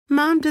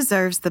Mom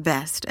deserves the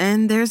best,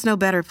 and there's no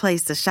better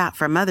place to shop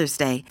for Mother's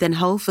Day than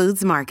Whole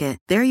Foods Market.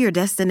 They're your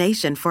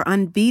destination for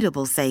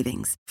unbeatable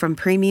savings, from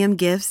premium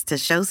gifts to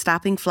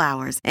show-stopping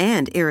flowers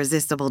and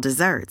irresistible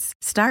desserts.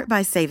 Start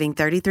by saving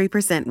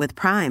 33% with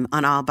Prime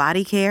on all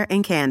body care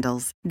and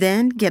candles.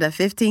 Then get a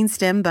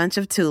 15-stem bunch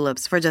of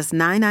tulips for just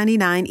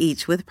 $9.99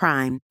 each with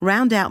Prime.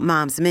 Round out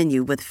Mom's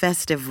menu with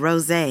festive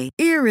rosé,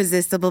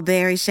 irresistible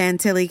berry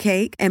chantilly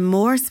cake, and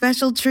more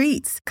special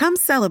treats. Come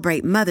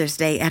celebrate Mother's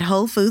Day at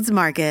Whole Foods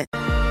Market.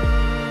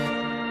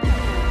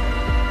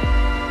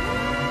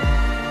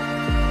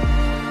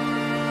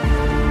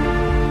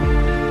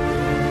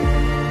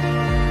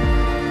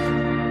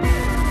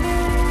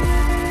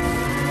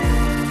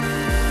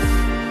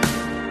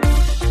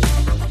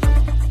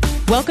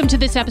 Welcome to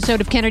this episode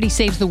of Kennedy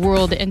Saves the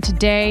World, and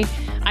today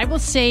I will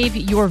save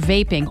your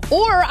vaping,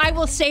 or I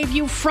will save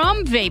you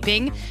from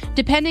vaping,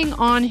 depending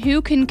on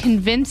who can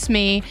convince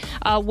me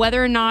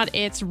whether or not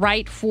it's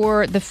right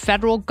for the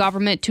federal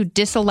government to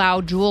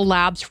disallow Juul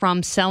Labs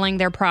from selling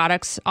their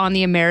products on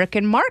the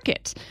American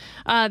market.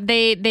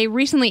 They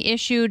recently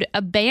issued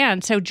a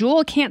ban, so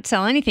Juul can't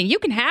sell anything. You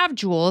can have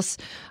Juuls.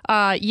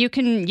 You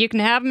can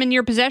have them in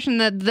your possession.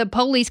 The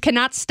police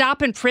cannot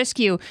stop and frisk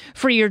you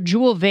for your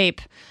Juul vape.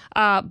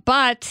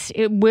 But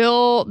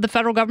will the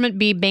federal government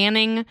be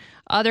banning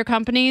other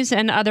companies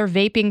and other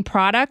vaping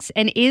products?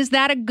 And is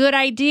that a good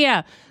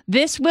idea?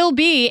 This will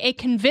be a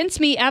Convince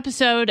Me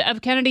episode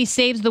of Kennedy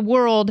Saves the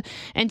World.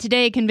 And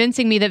today,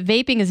 convincing me that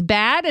vaping is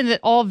bad and that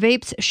all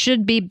vapes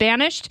should be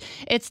banished,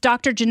 it's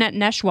Dr. Jeanette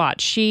Nesheiwat.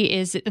 She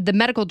is the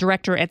medical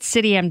director at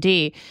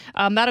CityMD,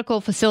 a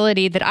medical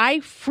facility that I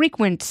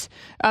frequent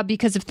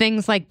because of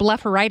things like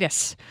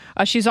blepharitis.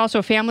 She's also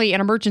a family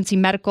and emergency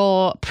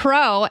medical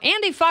pro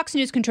and a Fox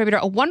News contributor,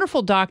 a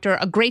wonderful doctor,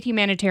 a great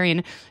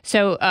humanitarian.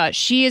 So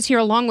she is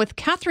here along with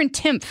Catherine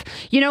Timpf.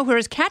 You know her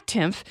as Kat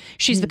Timpf.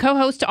 She's the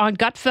co-host on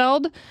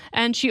Gutfeld,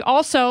 and she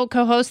also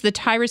co-hosts the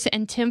Tyrus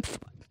and Timpf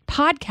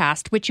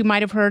podcast, which you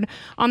might have heard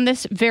on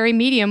this very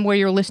medium where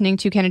you're listening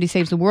to Kennedy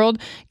Saves the World.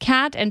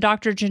 Kat and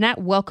Dr. Jeanette,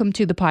 welcome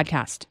to the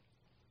podcast.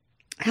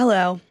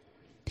 Hello.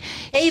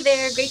 Hey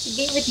there. Great to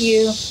be with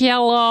you.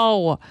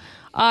 Hello.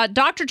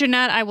 Dr.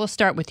 Jeanette, I will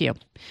start with you.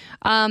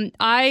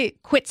 I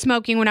quit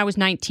smoking when I was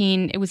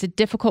 19. It was a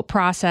difficult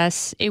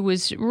process. It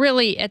was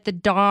really at the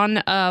dawn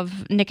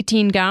of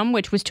nicotine gum,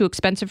 which was too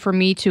expensive for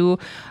me to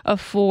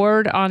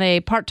afford on a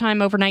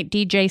part-time overnight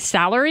DJ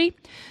salary.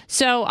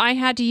 So I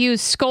had to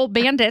use Skull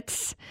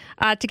Bandits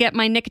to get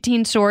my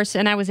nicotine source,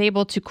 and I was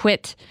able to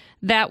quit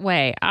that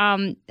way.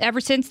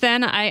 Ever since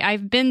then,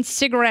 I've been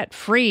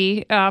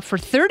cigarette-free for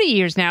 30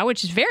 years now,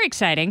 which is very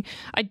exciting.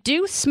 I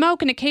do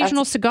smoke an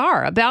occasional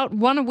cigar, about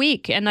one a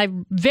week, and I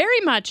very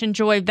much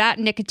enjoy that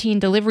nicotine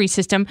delivery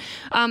system.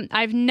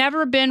 I've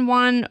never been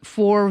one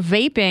for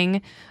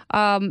vaping,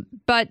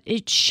 but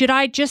should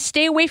I just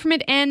stay away from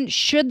it, and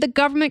should the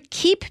government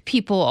keep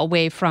people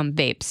away from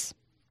vapes?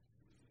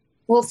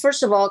 Well,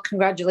 first of all,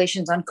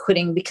 congratulations on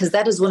quitting, because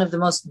that is one of the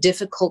most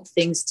difficult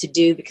things to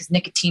do, because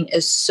nicotine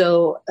is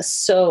so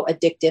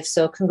addictive.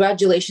 So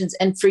congratulations.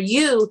 And for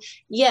you,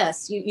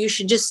 yes, you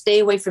should just stay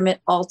away from it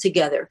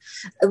altogether.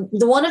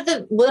 One of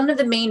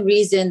the main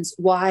reasons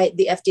why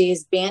the FDA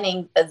is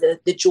banning the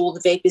Juul,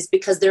 the vape, is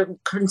because they're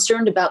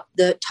concerned about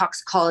the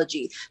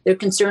toxicology. They're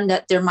concerned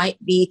that there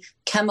might be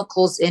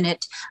chemicals in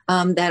it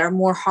that are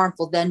more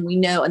harmful than we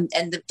know. And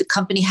the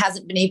company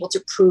hasn't been able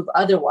to prove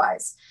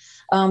otherwise.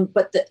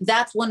 But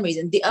that's one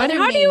reason. The other,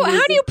 how do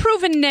you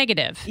prove a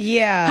negative?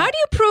 Yeah. How do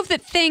you prove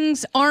that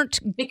things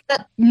aren't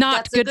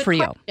not good for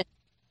you?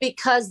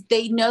 Because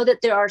they know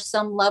that there are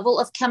some level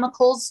of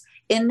chemicals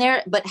in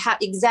there, but how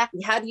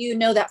do you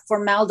know that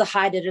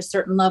formaldehyde at a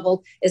certain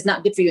level is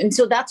not good for you? And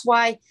so that's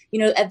why,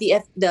 at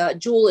the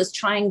Juul is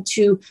trying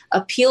to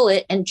appeal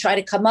it and try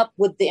to come up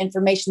with the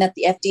information that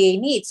the FDA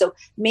needs. So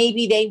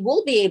maybe they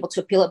will be able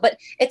to appeal it, but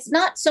it's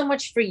not so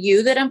much for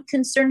you that I'm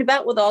concerned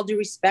about, with all due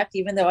respect,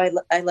 even though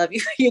I love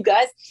you, you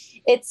guys.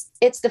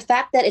 It's the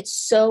fact that it's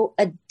so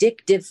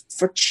addictive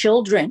for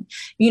children.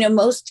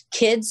 Most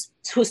kids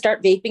who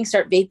start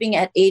vaping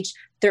at age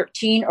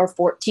 13 or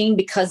 14,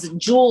 because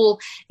Juul,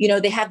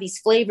 they have these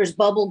flavors,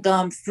 bubble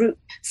gum,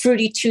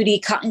 fruity tooty,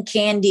 cotton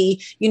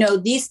candy,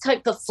 these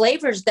type of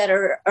flavors that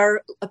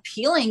are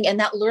appealing and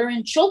that lure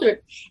in children.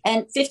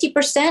 And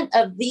 50%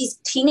 of these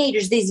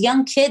teenagers, these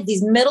young kids,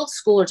 these middle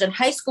schoolers and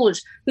high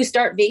schoolers who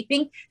start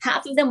vaping,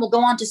 half of them will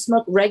go on to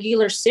smoke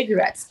regular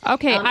cigarettes.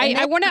 Okay,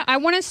 I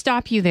want to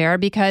stop you there,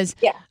 because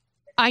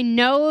I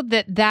know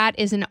that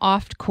is an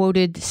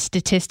oft-quoted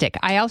statistic.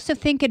 I also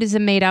think it is a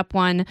made-up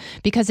one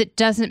because it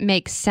doesn't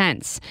make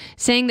sense.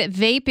 Saying that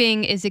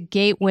vaping is a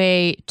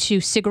gateway to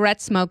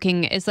cigarette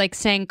smoking is like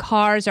saying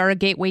cars are a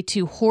gateway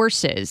to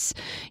horses.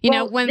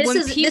 When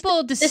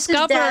people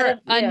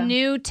discover a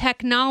new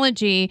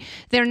technology,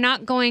 they're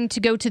not going to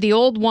go to the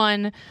old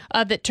one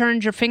that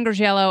turns your fingers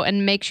yellow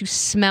and makes you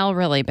smell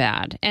really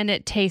bad, and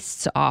it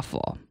tastes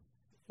awful.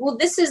 Well,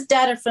 this is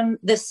data from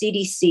the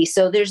CDC,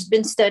 so there's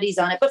been studies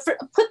on it. But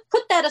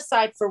put that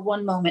aside for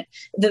one moment.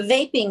 The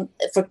vaping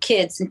for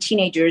kids and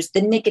teenagers,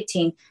 the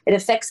nicotine, it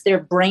affects their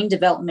brain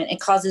development.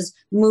 It causes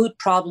mood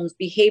problems,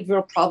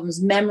 behavioral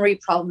problems, memory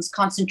problems,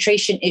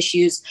 concentration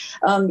issues,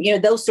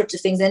 those sorts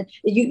of things. And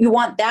you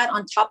want that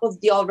on top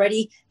of the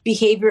already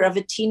behavior of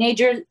a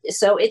teenager.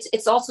 So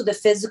it's also the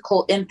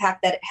physical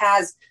impact that it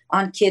has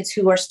on kids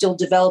who are still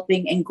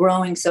developing and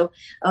growing. So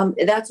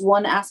that's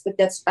one aspect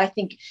that's, I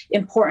think,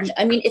 important.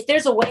 I mean, if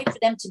there's a way for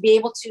them to be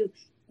able to,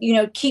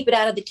 keep it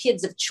out of the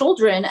kids of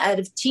children, out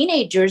of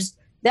teenagers,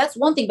 that's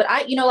one thing. But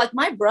like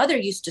my brother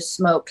used to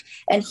smoke,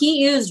 and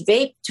he used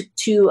vape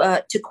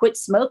to quit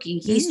smoking.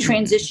 He's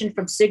transitioned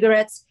from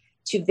cigarettes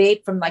to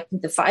vape from like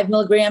the 5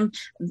 milligram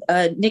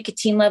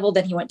nicotine level.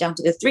 Then he went down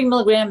to the 3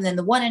 milligram and then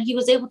the 1, and he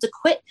was able to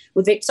quit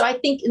with vape. So I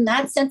think in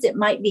that sense, it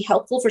might be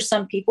helpful for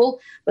some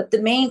people, but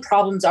the main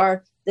problems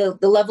are the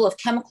level of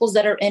chemicals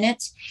that are in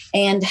it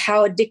and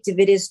how addictive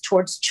it is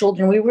towards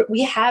children.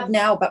 We have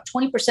now about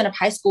 20% of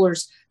high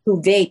schoolers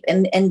who vape.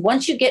 And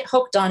once you get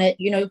hooked on it,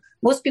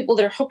 most people,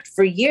 they're hooked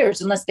for years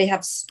unless they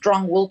have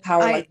strong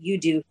willpower like you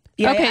do.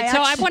 Yeah, okay,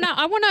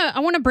 I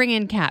want to bring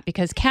in Kat,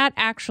 because Kat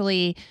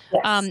actually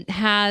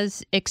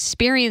has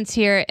experience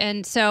here,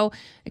 and so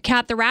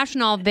Kat, the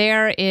rationale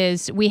there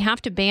is we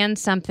have to ban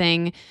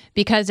something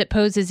because it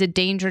poses a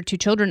danger to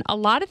children. A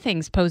lot of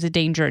things pose a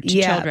danger to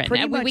children,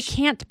 and we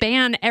can't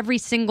ban every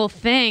single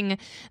thing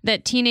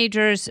that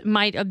teenagers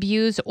might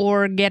abuse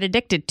or get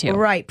addicted to.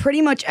 Right,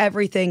 pretty much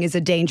everything is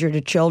a danger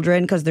to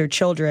children because they're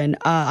children.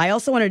 I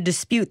also want to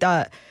dispute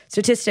the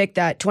statistic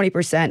that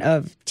 20%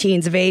 of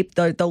teens vape.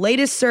 The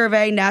latest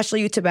survey, National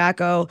Youth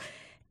Tobacco,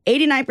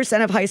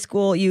 89% of high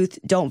school youth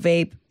don't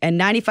vape and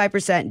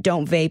 95%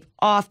 don't vape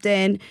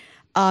often.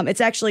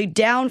 It's actually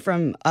down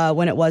from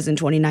when it was in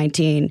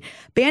 2019.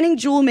 Banning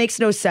Juul makes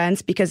no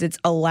sense because it's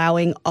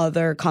allowing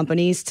other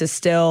companies to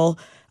still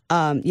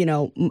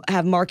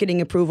have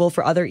marketing approval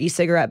for other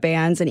e-cigarette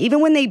bans. And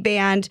even when they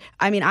banned,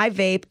 I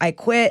vape, I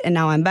quit, and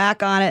now I'm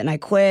back on it, and I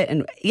quit.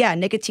 And yeah,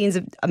 nicotine's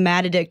a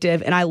mad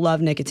addictive, and I love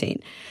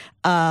nicotine.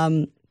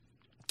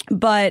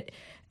 But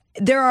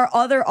there are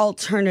other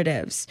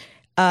alternatives.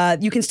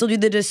 You can still do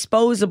the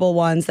disposable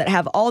ones that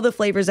have all the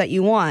flavors that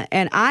you want.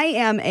 And I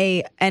am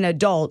an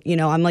adult,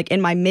 I'm like in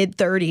my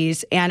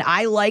mid-30s, and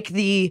I like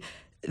the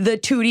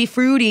tutti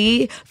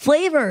frutti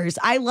flavors.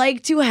 I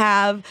like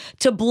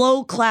to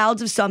blow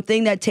clouds of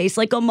something that tastes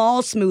like a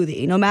mall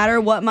smoothie, no matter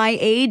what my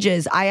age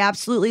is. I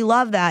absolutely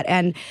love that.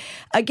 And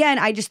again,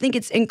 I just think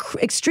it's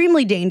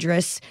extremely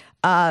dangerous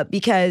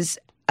because,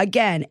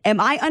 again, am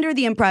I under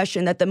the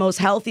impression that the most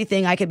healthy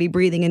thing I could be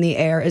breathing in the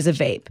air is a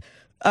vape?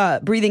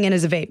 Breathing in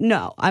is a vape?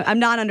 No, I'm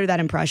not under that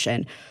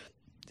impression.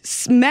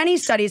 Many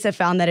studies have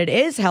found that it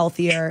is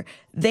healthier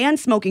than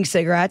smoking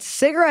cigarettes.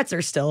 Cigarettes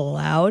are still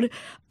allowed,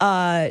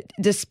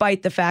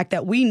 despite the fact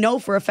that we know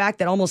for a fact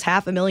that almost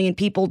 500,000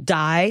 people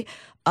die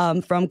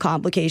from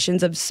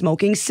complications of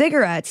smoking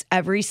cigarettes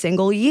every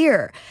single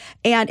year.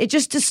 And it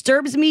just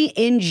disturbs me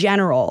in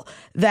general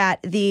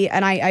that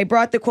I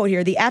brought the quote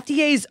here, the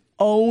FDA's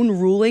own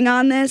ruling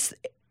on this,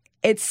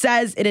 it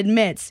says, it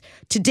admits,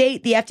 to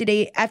date, the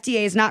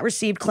FDA has not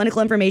received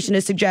clinical information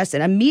to suggest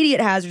an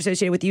immediate hazard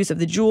associated with the use of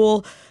the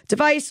Juul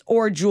device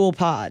or Juul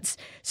pods.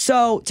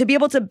 So to be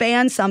able to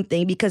ban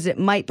something because it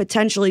might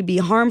potentially be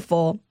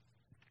harmful,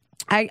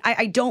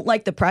 I don't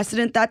like the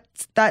precedent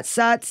that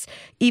sets,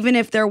 even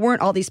if there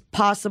weren't all these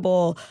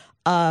possible,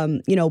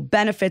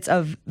 benefits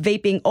of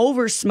vaping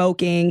over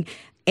smoking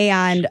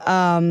and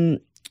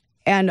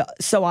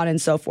so on and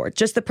so forth.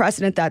 Just the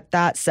precedent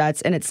that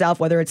sets in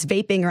itself, whether it's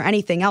vaping or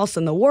anything else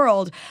in the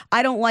world.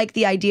 I don't like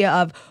the idea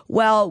of,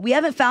 well, we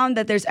haven't found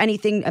that there's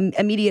anything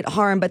immediate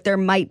harm, but there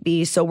might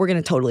be, so we're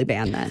going to totally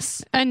ban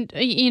this. And,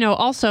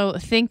 also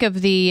think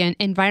of the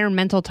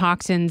environmental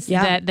toxins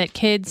that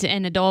kids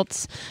and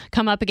adults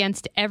come up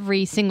against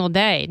every single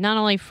day, not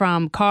only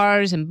from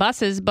cars and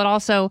buses, but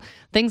also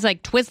things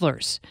like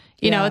Twizzlers.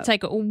 It's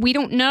like we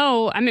don't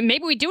know.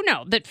 Maybe we do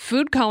know that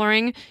food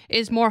coloring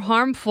is more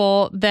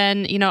harmful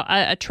than,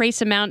 a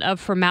trace amount of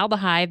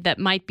formaldehyde that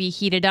might be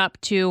heated up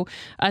to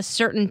a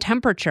certain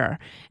temperature.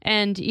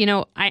 And,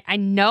 I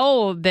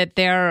know that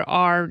there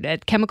are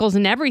chemicals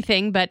in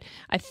everything, but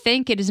I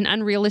think it is an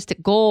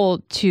unrealistic goal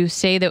to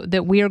say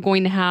that we are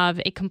going to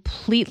have a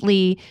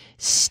completely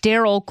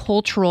sterile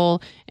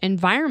cultural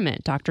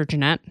environment, Dr.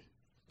 Jeanette.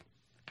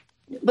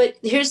 But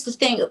here's the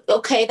thing.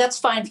 Okay, that's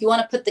fine. If you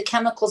want to put the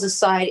chemicals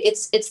aside,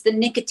 it's the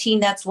nicotine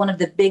that's one of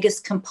the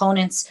biggest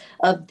components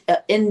of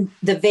in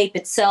the vape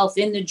itself,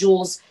 in the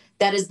Juuls.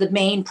 That is the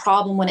main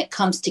problem when it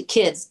comes to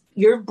kids.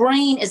 Your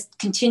brain is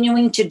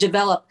continuing to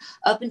develop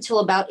up until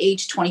about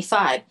age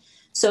 25.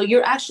 So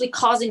you're actually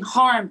causing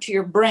harm to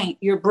your brain.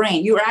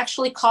 You're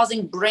actually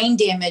causing brain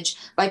damage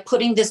by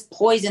putting this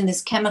poison,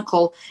 this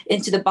chemical,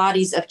 into the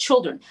bodies of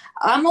children.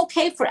 I'm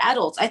okay for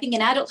adults. I think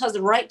an adult has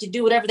the right to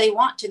do whatever they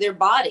want to their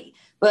body.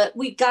 But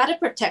we got to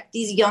protect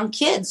these young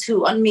kids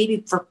who,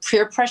 maybe for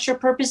peer pressure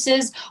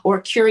purposes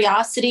or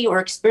curiosity or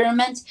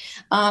experiment,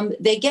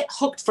 they get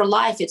hooked for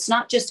life. It's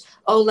not just,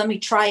 oh, let me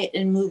try it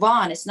and move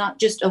on. It's not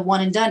just a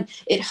one and done.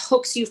 It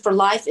hooks you for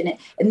life.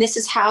 And this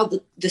is how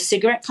the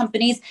cigarette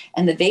companies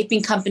and the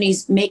vaping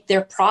companies make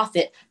their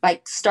profit,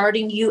 by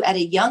starting you at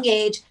a young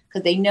age,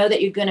 because they know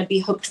that you're going to be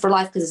hooked for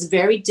life, because it's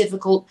very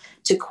difficult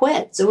to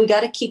quit. So we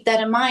got to keep that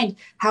in mind,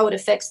 how it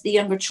affects the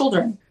younger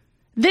children.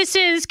 This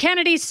is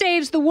Kennedy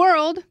Saves the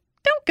World.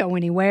 Don't go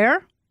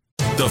anywhere.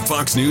 The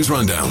Fox News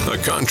Rundown, a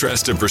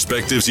contrast of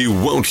perspectives you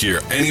won't hear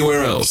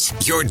anywhere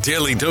else. Your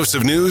daily dose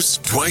of news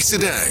twice a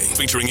day,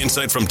 featuring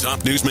insight from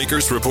top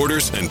newsmakers,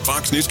 reporters, and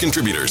Fox News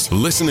contributors.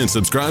 Listen and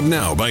subscribe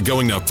now by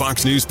going to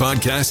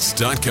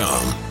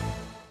foxnewspodcasts.com.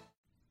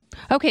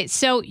 Okay,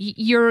 so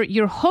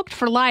you're hooked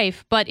for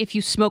life, but if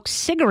you smoke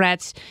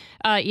cigarettes,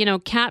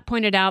 Kat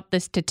pointed out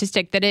the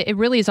statistic that it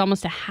really is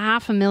almost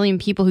 500,000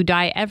 people who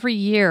die every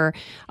year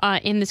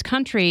in this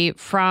country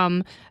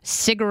from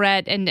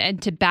cigarette and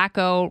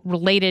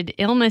tobacco-related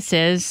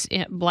illnesses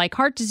like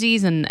heart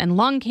disease and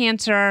lung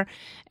cancer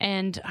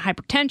and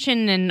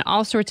hypertension and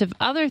all sorts of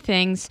other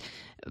things.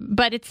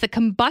 But it's the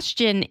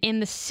combustion in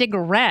the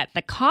cigarette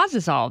that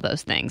causes all of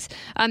those things.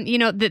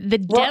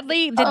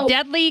 The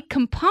deadly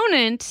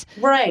component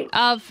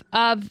of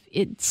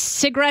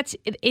cigarettes,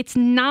 it's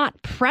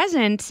not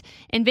present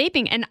in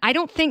vaping, and I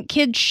don't think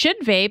kids should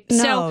vape.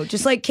 No,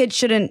 just like kids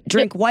shouldn't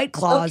drink White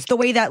Claws, the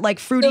way that like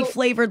fruity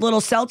flavored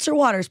little seltzer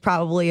waters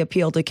probably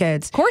appeal to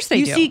kids. Of course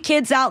they do. You see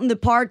kids out in the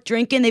park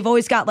drinking, they've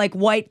always got like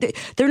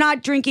they're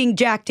not drinking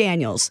Jack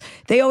Daniels.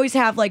 They always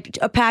have like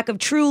a pack of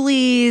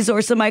Trulies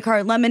or some My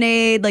Heart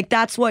Lemonade. Like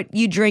that's what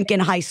you drink in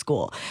high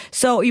school.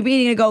 So you're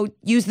meaning to go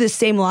use this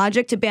same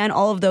logic to ban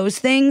all of those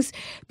things?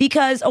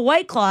 Because a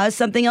White Claw is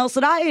something else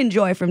that I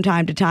enjoy from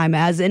time to time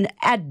as an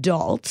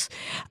adult.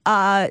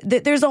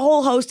 There's a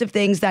whole host of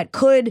things that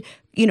could,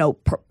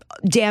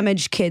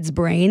 damage kids'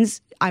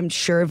 brains. I'm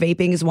sure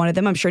vaping is one of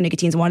them. I'm sure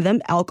nicotine is one of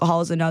them.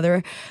 Alcohol is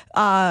another.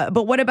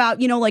 But what about,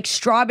 like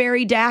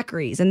strawberry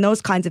daiquiris and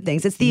those kinds of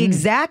things? It's the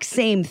exact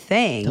same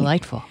thing.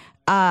 Delightful.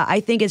 I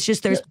think it's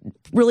just there's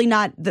really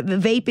not the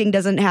vaping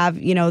doesn't have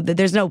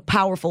there's no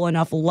powerful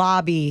enough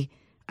lobby.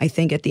 I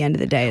think at the end of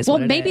the day is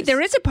what it maybe is.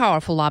 There is a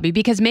powerful lobby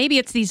because maybe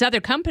it's these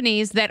other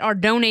companies that are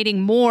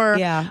donating more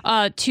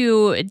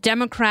to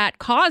Democrat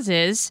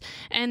causes,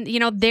 and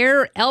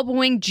they're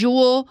elbowing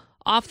Juul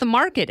off the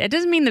market. It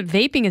doesn't mean that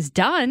vaping is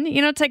done.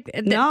 It's like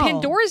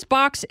Pandora's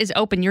box is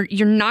open.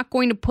 You're not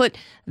going to put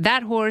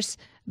that horse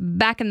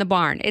back in the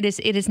barn. It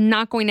is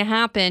not going to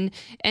happen.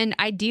 And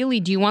ideally,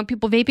 do you want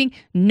people vaping?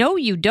 No,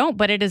 you don't.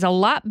 But it is a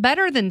lot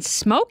better than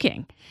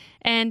smoking.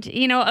 And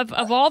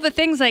of all the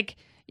things like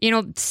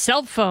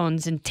cell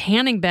phones and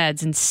tanning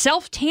beds and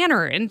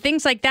self-tanner and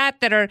things like that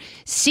are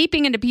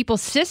seeping into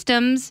people's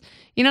systems.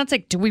 It's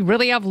like, do we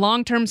really have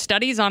long-term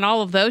studies on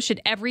all of those?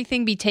 Should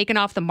everything be taken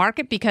off the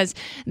market because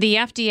the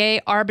FDA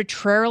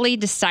arbitrarily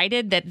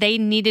decided that they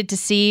needed to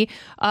see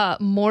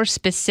more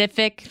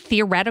specific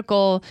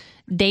theoretical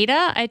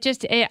data?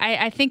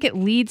 I think it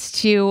leads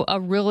to a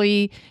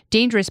really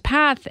dangerous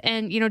path.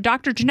 And,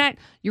 Dr. Jeanette,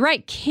 you're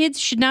right. Kids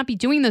should not be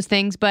doing those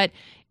things, but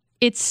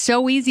it's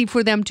so easy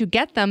for them to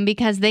get them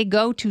because they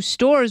go to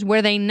stores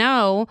where they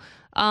know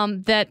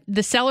that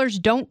the sellers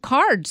don't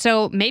card.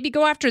 So maybe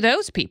go after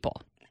those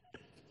people.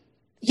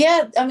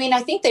 Yeah,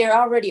 I think they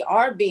already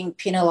are being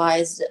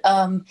penalized.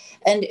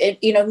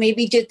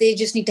 Maybe they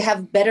just need to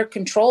have better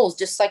controls.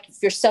 Just like if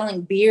you're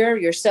selling beer,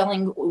 you're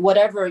selling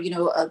whatever,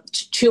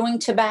 chewing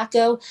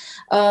tobacco,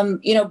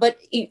 but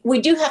we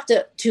do have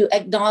to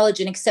acknowledge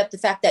and accept the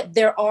fact that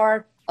there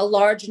are a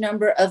large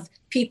number of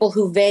people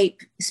who vape,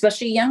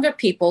 especially younger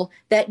people,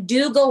 that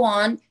do go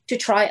on to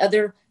try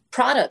other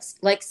products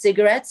like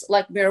cigarettes,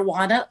 like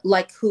marijuana,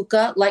 like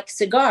hookah, like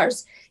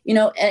cigars.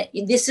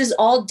 This is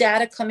all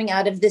data coming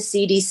out of the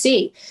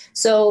CDC.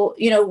 So,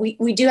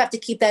 we do have to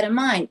keep that in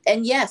mind.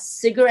 And yes,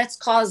 cigarettes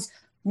cause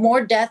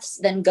more deaths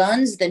than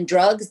guns, than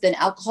drugs, than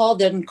alcohol,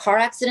 than car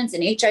accidents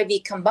and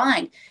HIV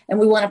combined. And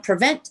we want to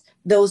prevent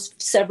those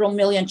several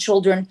million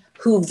children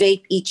who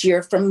vape each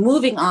year from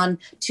moving on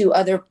to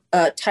other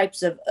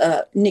types of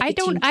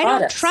nicotine products. I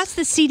don't trust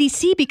the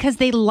CDC because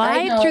they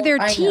lied through their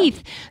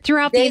teeth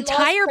throughout the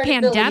entire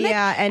pandemic.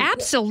 Yeah, and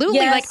absolutely.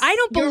 Yes, I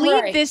don't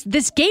believe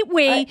this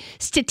gateway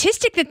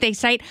statistic that they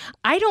cite.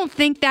 I don't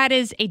think that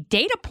is a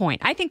data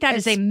point. I think that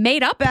is a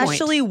made-up point.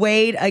 Especially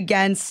weighed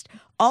against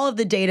all of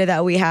the data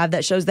that we have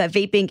that shows that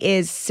vaping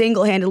is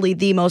single-handedly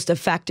the most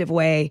effective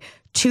way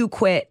to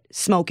quit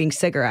smoking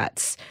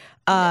cigarettes.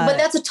 But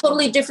that's a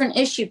totally different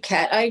issue,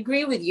 Kat. I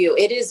agree with you.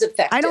 It is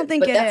effective. I don't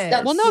think it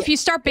is. Well, no, if you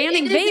start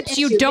banning vapes,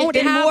 you don't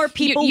have more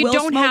people you will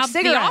don't smoke have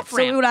cigarettes. So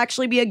it would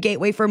actually be a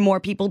gateway for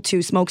more people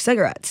to smoke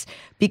cigarettes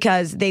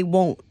because they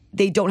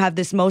don't have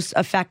this most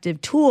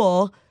effective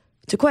tool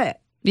to quit.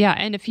 Yeah,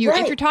 and if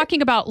you're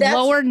talking about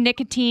lower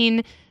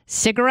nicotine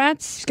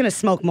cigarettes. Just going to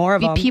smoke more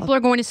of them. People are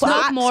going to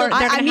smoke more.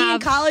 In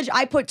college,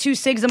 I put 2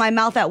 cigs in my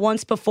mouth at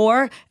once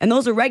before, and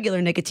those are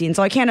regular nicotine.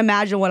 So I can't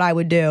imagine what I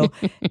would do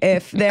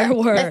if there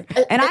were.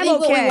 And I'm okay.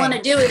 What we want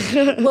to do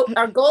is,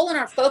 our goal and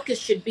our focus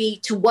should be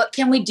to what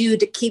can we do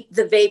to keep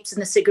the vapes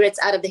and the cigarettes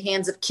out of the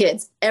hands of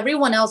kids.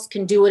 Everyone else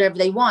can do whatever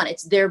they want.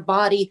 It's their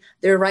body,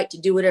 their right to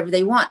do whatever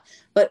they want.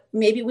 But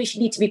maybe we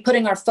should need to be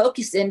putting our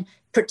focus in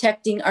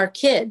protecting our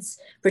kids,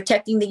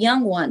 protecting the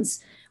young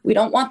ones. We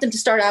don't want them to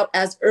start out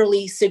as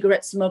early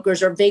cigarette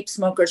smokers or vape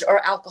smokers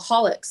or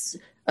alcoholics.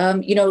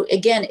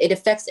 Again, it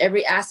affects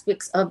every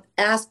aspect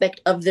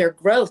of their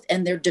growth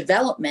and their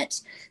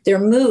development, their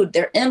mood,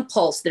 their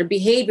impulse, their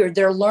behavior,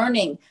 their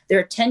learning, their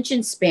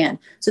attention span.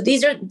 So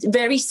these are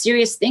very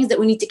serious things that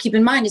we need to keep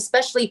in mind,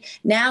 especially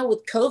now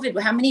with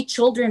COVID. How many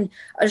children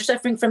are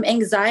suffering from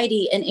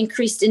anxiety and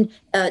increased in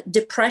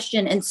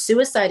depression and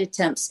suicide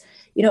attempts?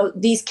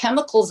 These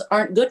chemicals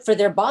aren't good for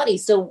their body.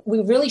 So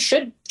we really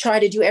should try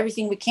to do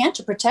everything we can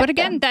to protect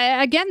them.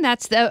 But again,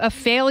 that's a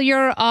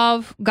failure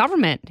of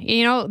government.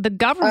 The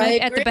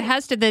government, at the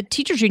behest of the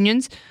teachers'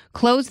 unions,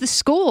 closed the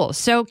schools.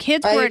 So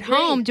kids were at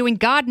home doing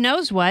God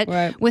knows what,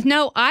 with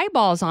no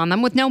eyeballs on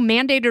them, with no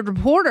mandated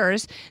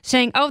reporters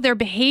saying, oh, their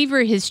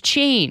behavior has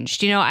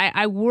changed.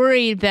 I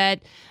worry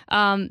that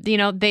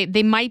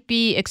they might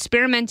be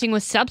experimenting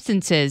with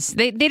substances.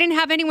 They didn't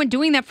have anyone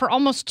doing that for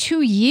almost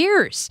 2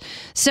 years.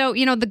 So,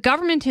 the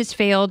government has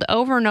failed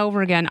over and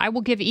over again. I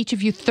will give each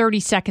of you 30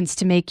 seconds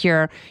to make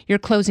your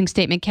closing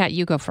statement. Kat,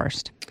 you go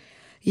first.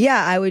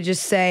 Yeah, I would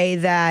just say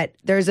that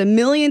there's a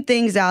million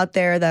things out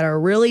there that are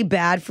really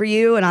bad for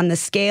you. And on the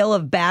scale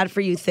of bad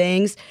for you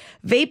things,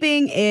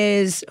 vaping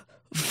is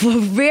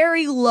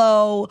very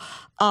low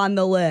on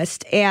the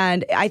list.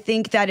 And I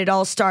think that it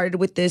all started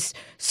with this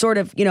sort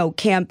of,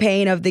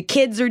 campaign of the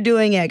kids are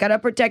doing it. Got to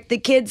protect the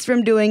kids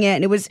from doing it.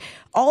 And it was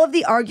all of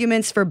the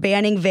arguments for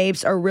banning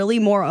vapes are really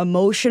more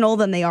emotional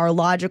than they are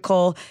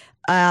logical.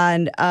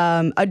 And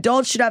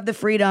adults should have the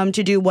freedom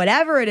to do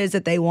whatever it is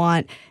that they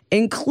want,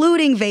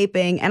 including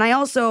vaping. And I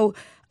also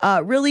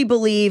really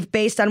believe,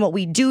 based on what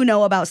we do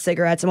know about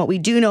cigarettes and what we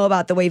do know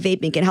about the way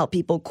vaping can help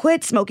people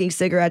quit smoking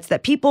cigarettes,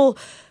 that people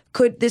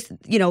this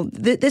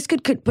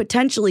could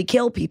potentially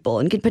kill people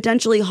and could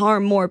potentially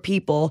harm more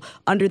people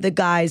under the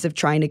guise of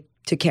trying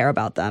to care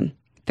about them.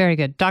 Very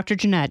good. Dr.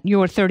 Jeanette,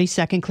 your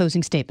 30-second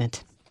closing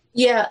statement.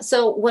 Yeah.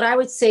 So what I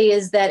would say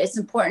is that it's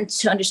important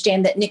to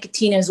understand that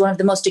nicotine is one of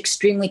the most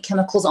extremely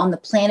chemicals on the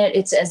planet.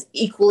 It's as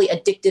equally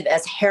addictive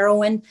as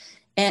heroin.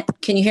 And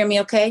can you hear me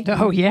okay?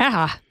 Oh,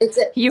 yeah.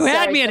 You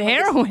had me at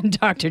heroin,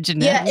 Dr.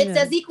 Jeanette. Yeah, it's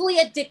as equally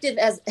addictive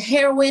as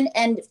heroin.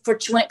 And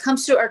when it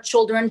comes to our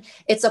children,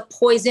 it's a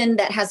poison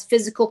that has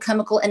physical,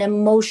 chemical, and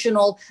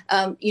emotional,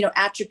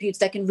 attributes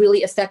that can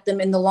really affect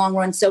them in the long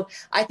run. So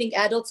I think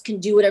adults can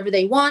do whatever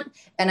they want.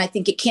 And I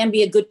think it can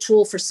be a good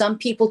tool for some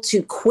people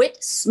to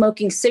quit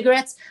smoking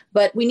cigarettes.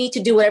 But we need to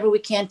do whatever we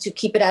can to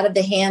keep it out of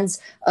the hands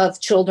of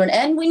children.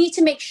 And we need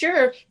to make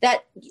sure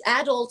that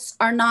adults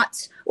are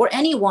not, or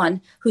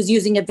anyone who's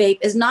using a vape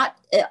is not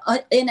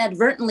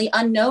inadvertently,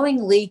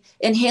 unknowingly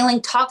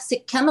inhaling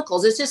toxic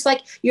chemicals. It's just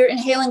like you're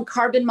inhaling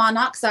carbon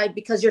monoxide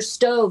because your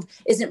stove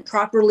isn't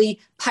properly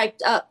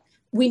piped up.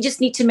 We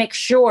just need to make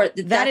sure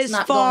that that's is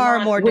not far going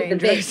on more with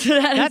dangerous.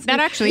 That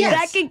actually is.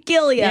 That can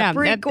kill you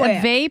pretty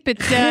quick. A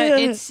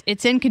vape,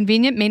 it's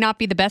inconvenient, may not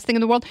be the best thing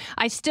in the world.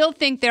 I still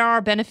think there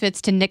are benefits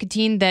to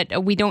nicotine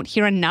that we don't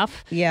hear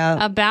enough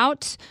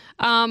about.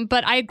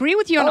 But I agree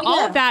with you on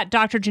all of that,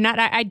 Dr. Jeanette.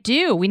 I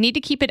do. We need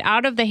to keep it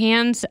out of the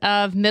hands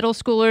of middle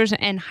schoolers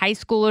and high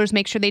schoolers,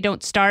 make sure they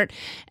don't start.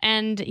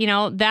 And,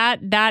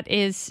 that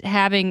is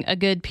having a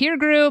good peer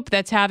group,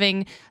 that's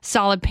having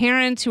solid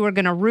parents who are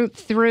going to root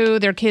through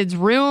their kids'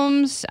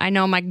 rooms. I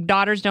know my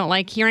daughters don't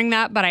like hearing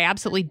that, but I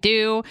absolutely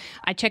do.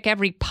 I check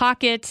every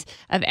pocket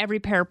of every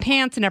pair of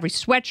pants and every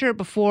sweatshirt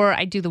before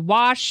I do the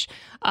wash.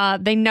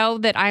 They know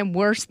that I'm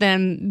worse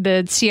than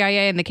the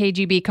CIA and the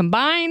KGB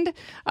combined,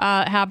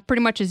 have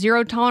pretty much a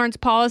zero tolerance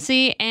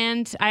policy,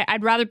 and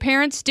I'd rather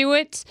parents do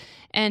it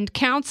and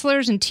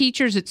counselors and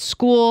teachers at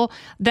school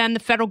than the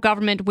federal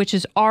government, which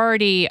has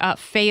already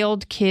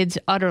failed kids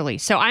utterly.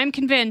 So I'm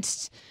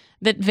convinced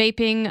that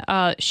vaping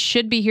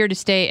should be here to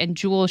stay, and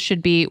Juul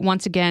should be,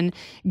 once again,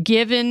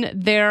 given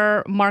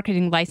their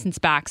marketing license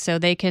back so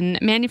they can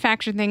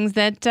manufacture things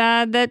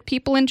that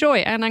people enjoy.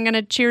 And I'm going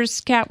to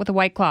cheers Kat with a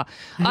White Claw.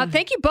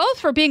 Thank you both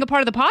for being a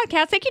part of the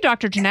podcast. Thank you,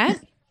 Dr.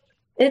 Jeanette.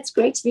 It's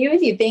great to be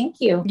with you. Thank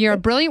you. You're a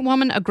brilliant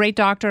woman, a great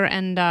doctor,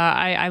 and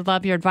I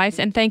love your advice.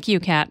 And thank you,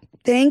 Kat.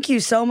 Thank you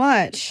so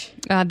much.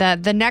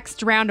 The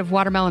next round of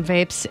watermelon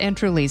vapes and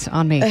Trulies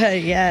on me.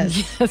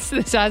 Yes.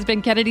 This has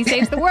been Kennedy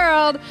Saves the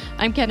World.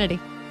 I'm Kennedy.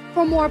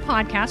 For more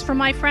podcasts from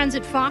my friends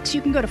at Fox,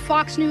 you can go to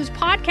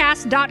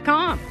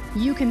foxnewspodcast.com.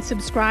 You can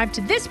subscribe to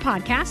this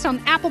podcast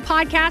on Apple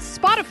Podcasts,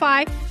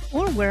 Spotify,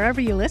 or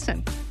wherever you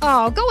listen.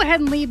 Oh, go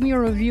ahead and leave me a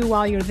review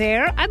while you're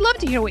there. I'd love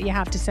to hear what you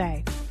have to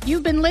say.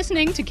 You've been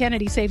listening to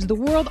Kennedy Saves the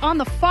World on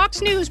the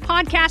Fox News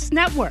Podcast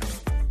Network.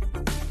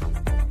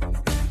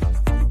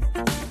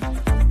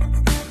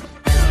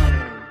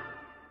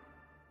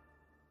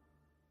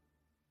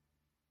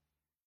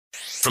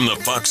 from the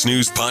Fox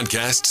News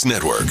Podcasts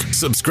Network.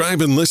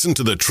 Subscribe and listen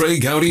to the Trey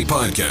Gowdy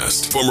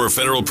Podcast. Former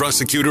federal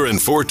prosecutor and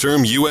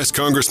 4-term U.S.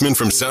 Congressman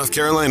from South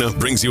Carolina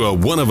brings you a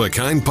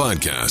one-of-a-kind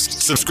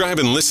podcast. Subscribe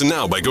and listen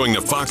now by going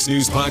to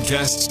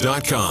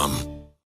foxnewspodcasts.com.